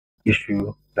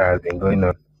issue that has been going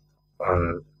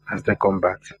on hamster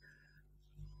combat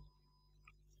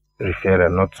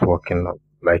referral not working out.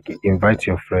 Like you invite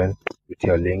your friend with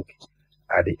your link.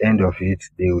 At the end of it,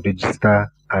 they will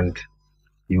register and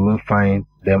you will find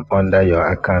them under your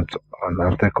account on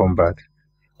After Combat,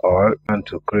 or you want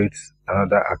to create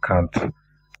another account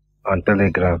on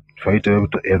Telegram for you to be able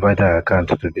to invite that account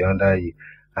to be under you.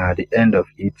 At the end of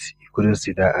it, you couldn't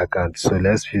see that account. So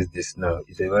let's fix this now.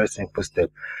 It's a very simple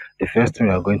step. The first thing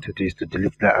you are going to do is to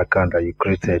delete that account that you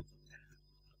created,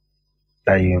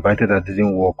 that you invited that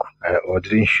didn't work or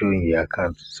didn't show in your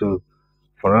account. So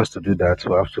for us to do that,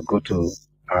 we have to go to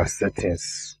our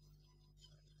settings,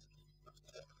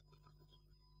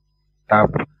 tap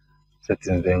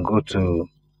settings, then go to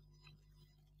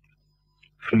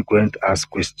frequent ask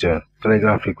question,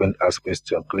 Telegram frequent ask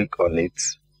question, click on it.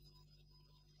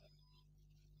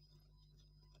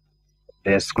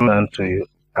 Then scroll down to your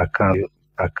account,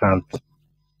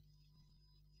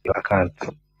 your account.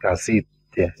 You can see it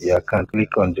there, your account.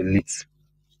 Click on delete.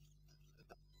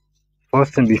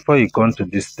 First thing, before you come to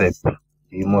this step,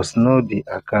 you must know the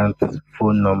account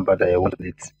phone number that you want to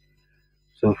delete.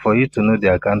 So for you to know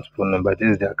the account phone number,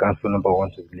 this is the account phone number I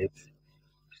want to delete.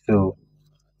 So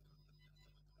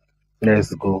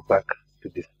let's go back to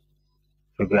this.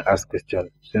 We're going to ask question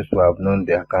since we have known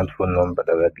the account phone number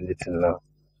that we're deleting now,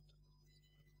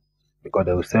 because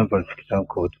they will send verification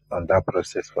code on that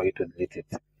process for you to delete it.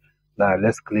 Now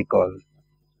let's click on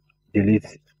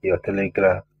delete your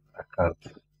Telegram account.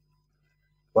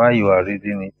 While you are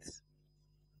reading it,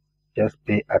 just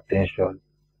pay attention.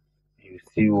 You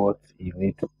see what you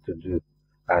need to do,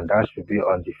 and that should be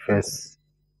on the first.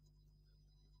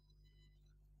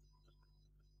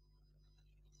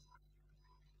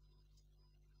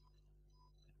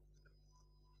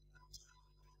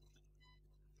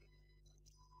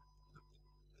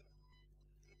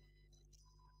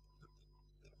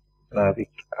 Now be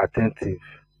attentive.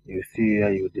 You see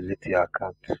here you delete your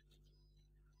account.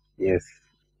 Yes.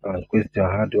 On question,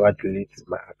 how do I delete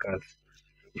my account?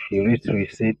 If you read through,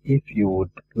 it said if you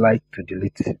would like to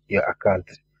delete your account,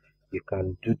 you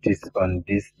can do this on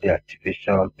this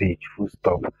deactivation page, full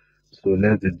stop. So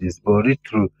let's do this. But read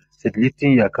through. So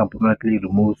deleting your account permanently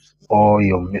removes all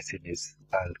your messages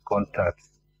and contacts.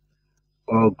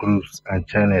 All groups and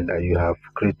channels that you have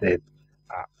created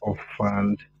are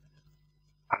orphaned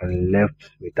and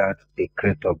left without a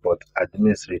creator, but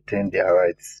admins retain their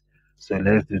rights. So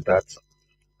let's do that.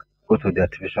 Go to the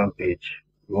activation page.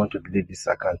 We want to delete this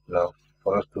account now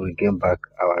for us to regain back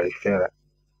our referral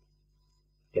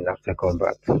in After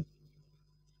Combat.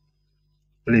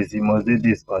 Please, you must do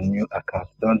this on new account.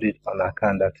 Don't do it on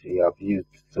account that you have used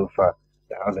so far.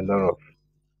 That has a lot of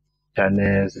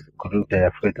channels, group that you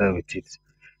have created with it.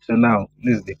 So now,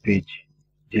 this is the page.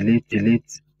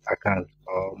 Delete account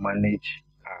or manage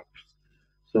apps.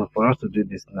 So for us to do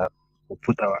this now, we'll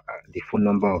put the phone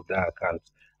number of that account,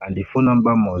 and the phone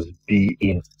number must be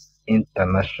in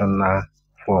international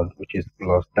form, which is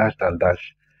plus dash and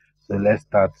dash. So let's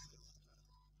start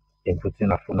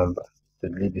inputting a phone number to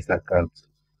delete this account.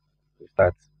 We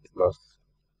start plus.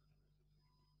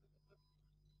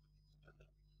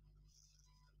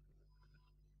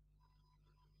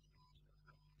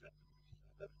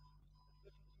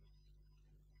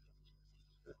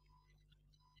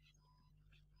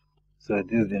 So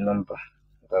this is the number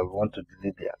that we want to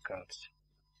delete the account.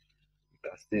 You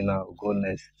can see now, go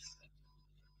next.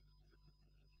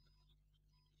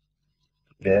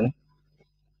 Then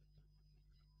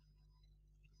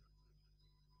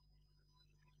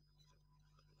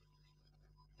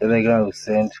Telegram will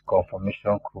send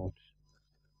confirmation code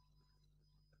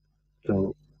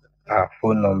to our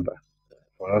phone number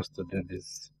for us to do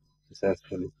this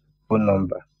successfully. Phone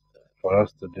number for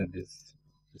us to do this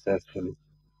successfully.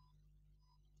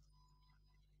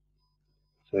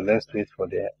 So let's wait for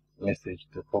the message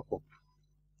to pop up.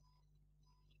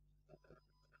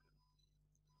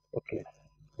 Okay,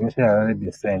 the message has already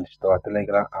been sent to our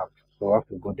Telegram app, so we have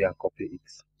to go there and copy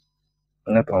it.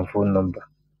 Not on phone number.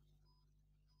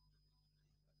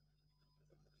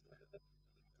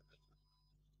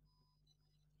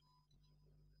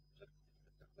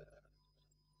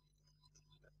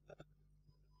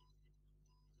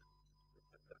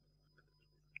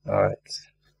 Alright.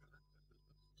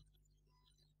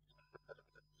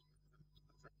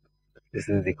 This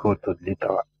is the code to delete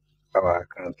our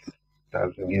account that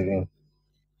has been given.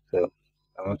 So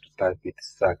I want to type it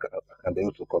so I can be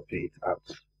able to copy it out.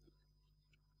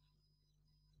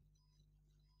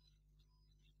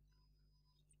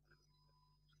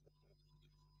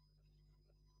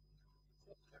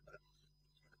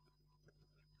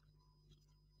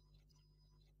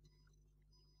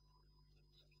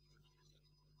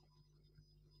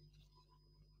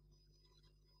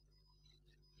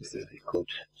 This is the code.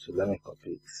 So let me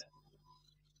copy it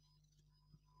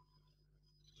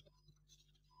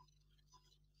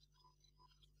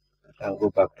and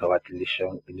go back to our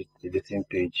deleting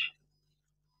page.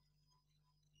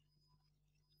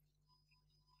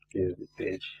 Here's the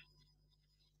page.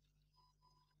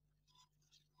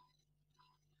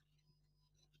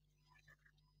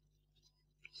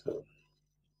 So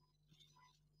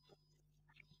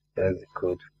there's the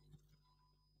code.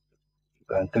 You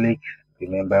can click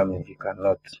remember me, you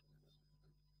cannot.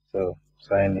 So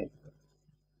sign in.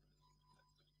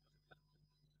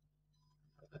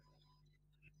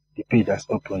 The page has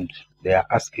opened. They are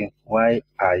asking why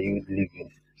are you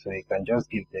leaving? So you can just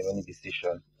give them any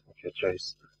decision of your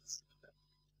choice.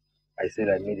 I said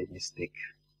I made a mistake.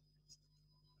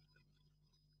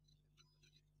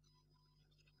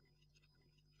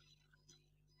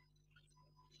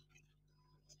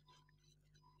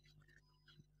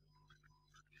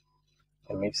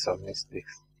 I made some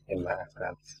mistakes in my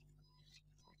account.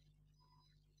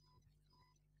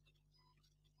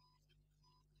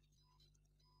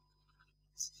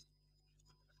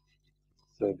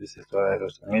 So this is what I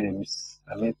wrote.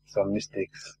 I made some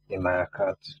mistakes in my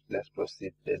account. Let's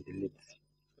proceed. Then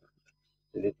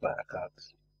delete my account.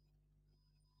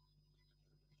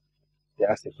 They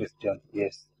ask a question.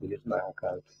 Yes, delete my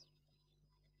account.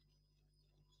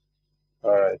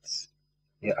 Alright.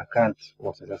 Your account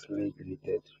was successfully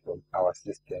deleted from our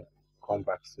system. Come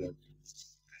back soon.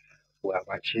 We have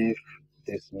achieved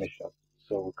this mission,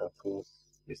 so we can close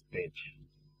this page.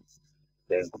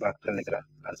 Then go back to Telegram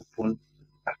and open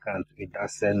account with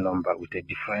that same number with a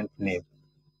different name,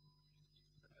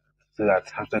 so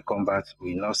that after Kombat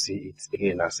we will not see it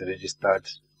again as a registered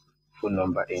phone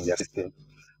number in their system.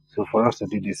 So for us to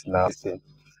do this now,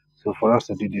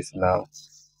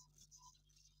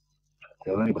 I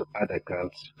already got add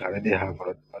account. I already have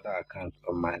other account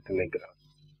on my Telegram.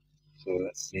 So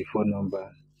the phone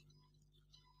number.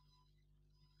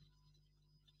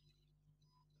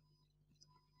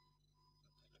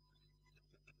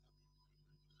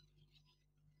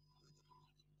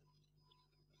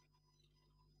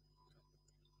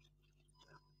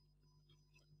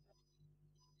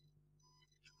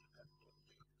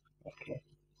 Okay.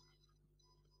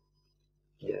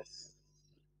 Yes.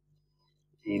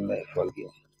 Email forgive.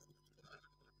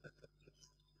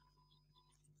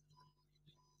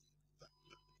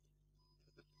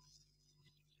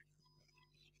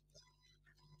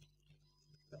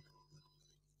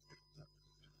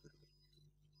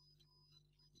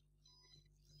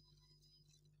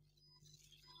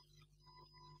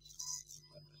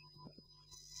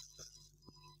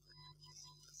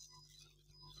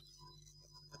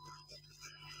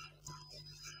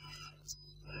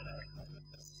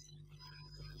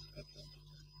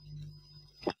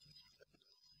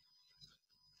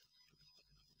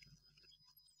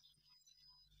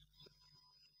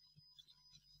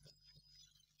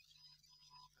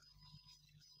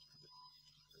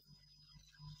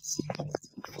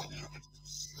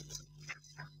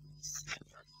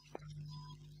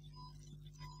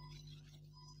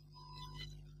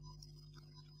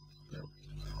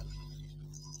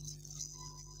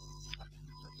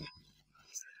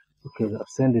 Okay, I've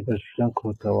sent the verification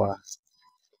code to our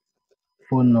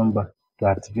phone number to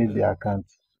activate the account.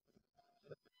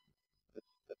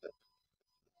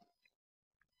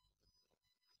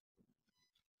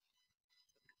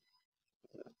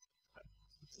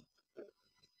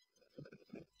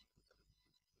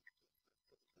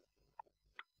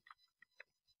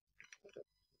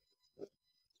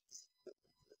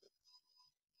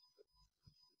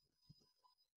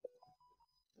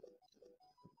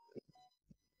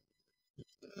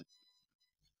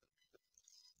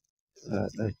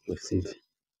 Let's proceed.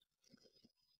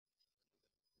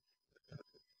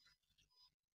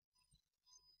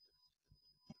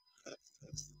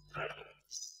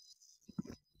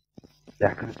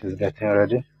 The account is getting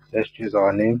ready. Let's choose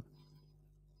our name.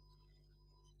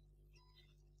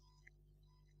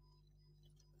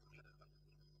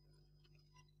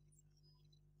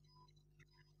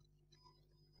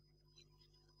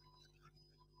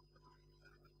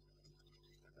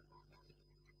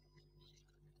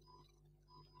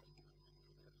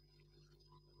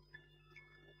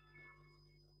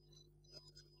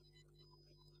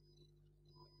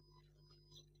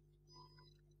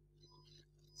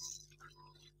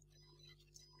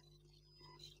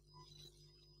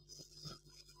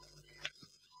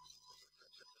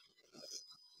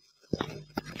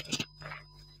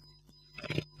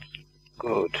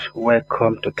 Good.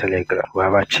 Welcome to Telegram. We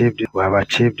have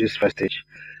achieved this first stage.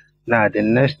 Now the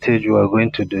next stage we are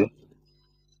going to do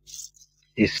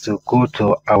is to go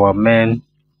to our main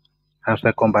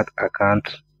hamster Kombat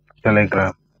account,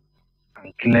 Telegram,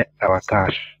 and clear our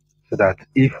cache so that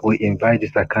if we invite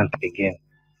this account again,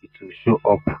 it will show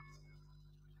up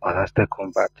on hamster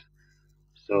Kombat.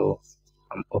 So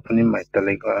I'm opening my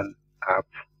Telegram app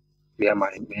where my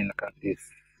main account is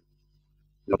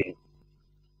logged.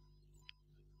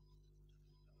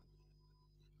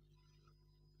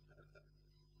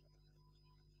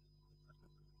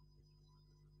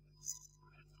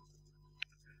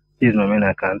 This is my main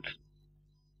account.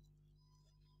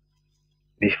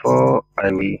 Before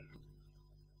I will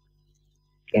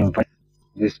invite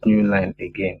this new line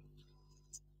again,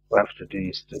 what I have to do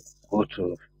is to go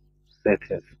to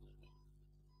settings,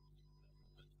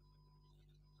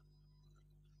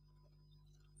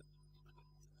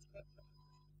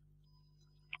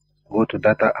 go to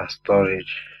data and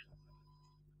storage,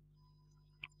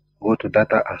 go to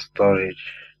data and storage,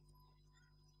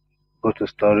 go to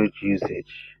storage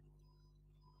usage,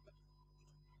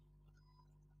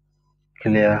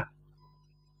 clear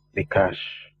the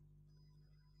cache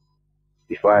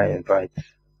before I invite.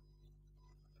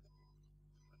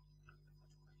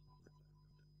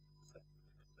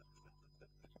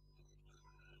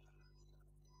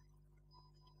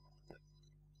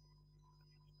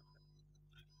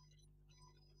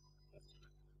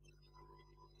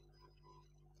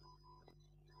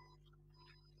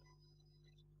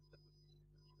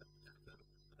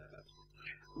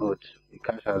 Good, the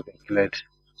cache has been cleared.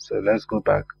 So let's go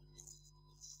back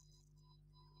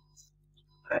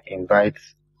and invite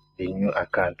the new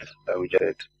account that we just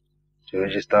did to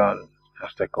register on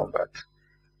Hamster Kombat.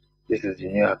 This is the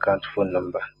new account phone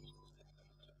number.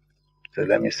 So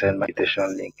let me send my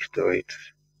invitation link to it.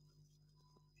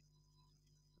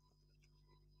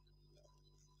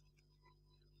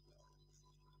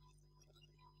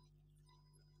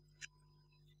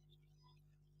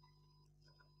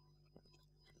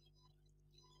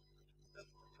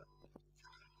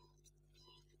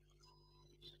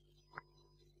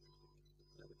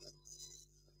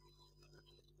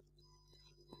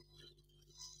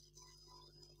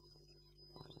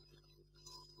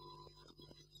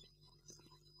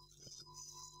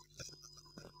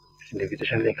 The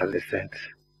invitation link has been sent.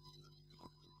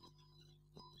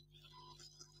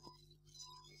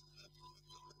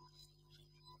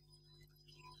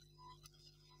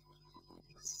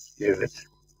 Use it.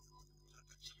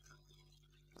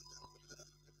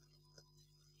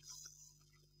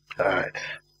 Alright.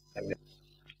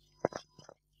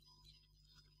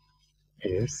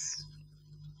 Yes.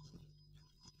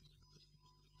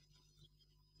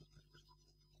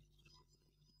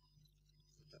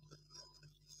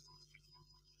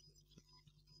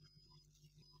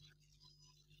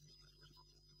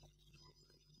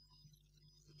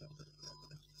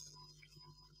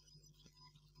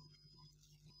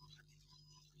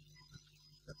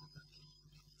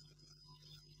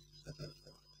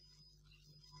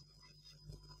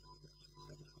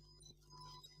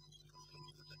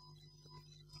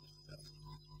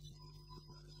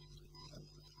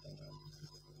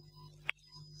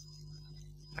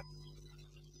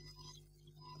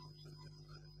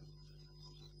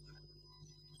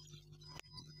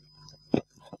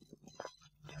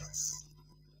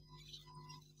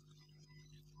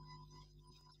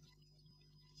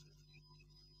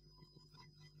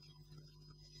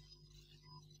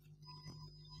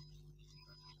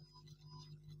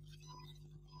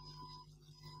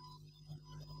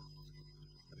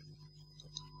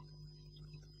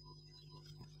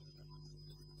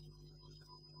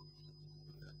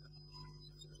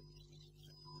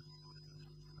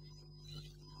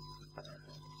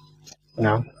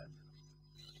 Now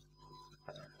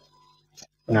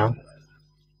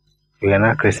we are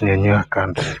now creating a new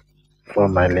account for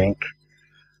my link.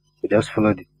 We just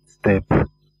follow the step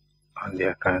on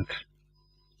the account.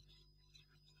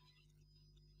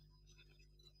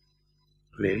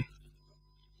 Play.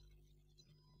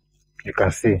 You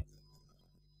can see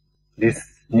this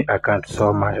new account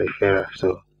saw my referral,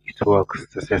 so it works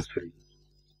successfully.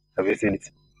 Have you seen it?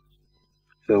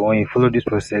 So when you follow this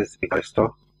process, you can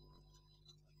restore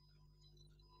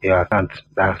your account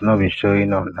that has not been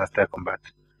showing on Hamster Kombat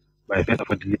by first of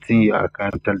all deleting your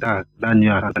account, that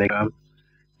new account Telegram.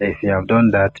 If you have done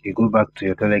that, you go back to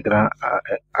your Telegram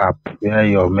app where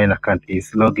your main account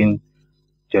is, log in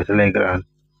to your Telegram,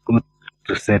 go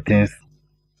to settings,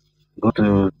 go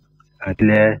to and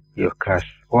clear your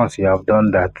cache. Once you have done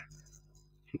that,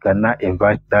 you can now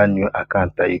invite that new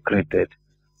account that you created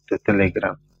to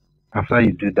Telegram. After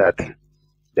you do that,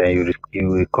 then you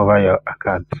will recover your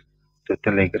account to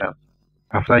Telegram.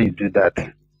 After you do that,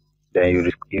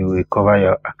 then you will recover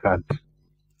your account.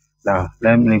 Now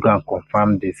let me go and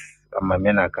confirm this on my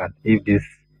main account. If this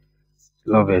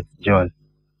Lovett John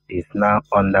is now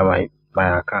under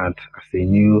my account as a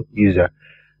new user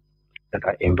that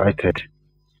I invited.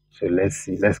 So let's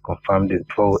see, let's confirm this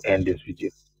before we end this video.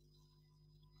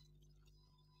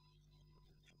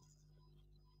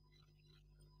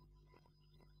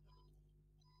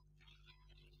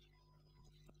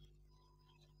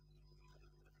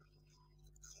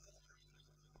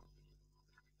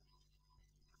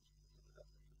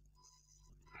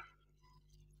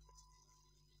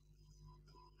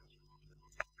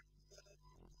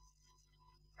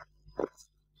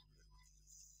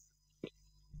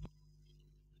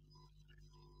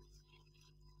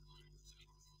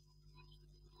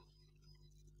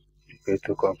 Okay,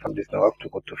 to confirm this now, I have to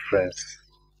go to friends.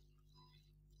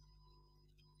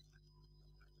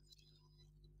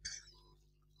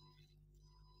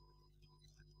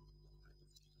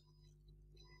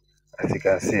 As you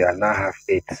can see, I now have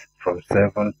 8 from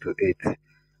 7 to 8.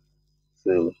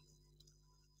 So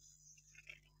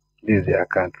this is the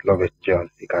account, Love It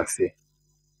John. You can see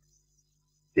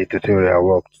the tutorial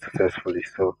worked successfully.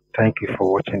 So thank you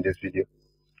for watching this video,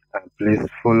 and please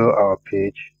follow our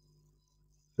page,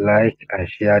 like and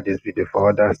share this video for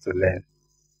others to learn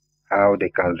how they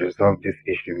can resolve this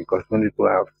issue, because many people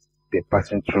have been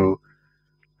passing through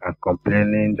and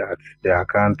complaining that their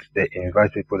account, they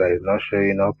invite people that is not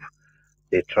showing up.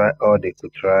 They try all they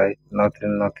could try,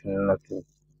 nothing.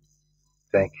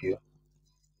 Thank you.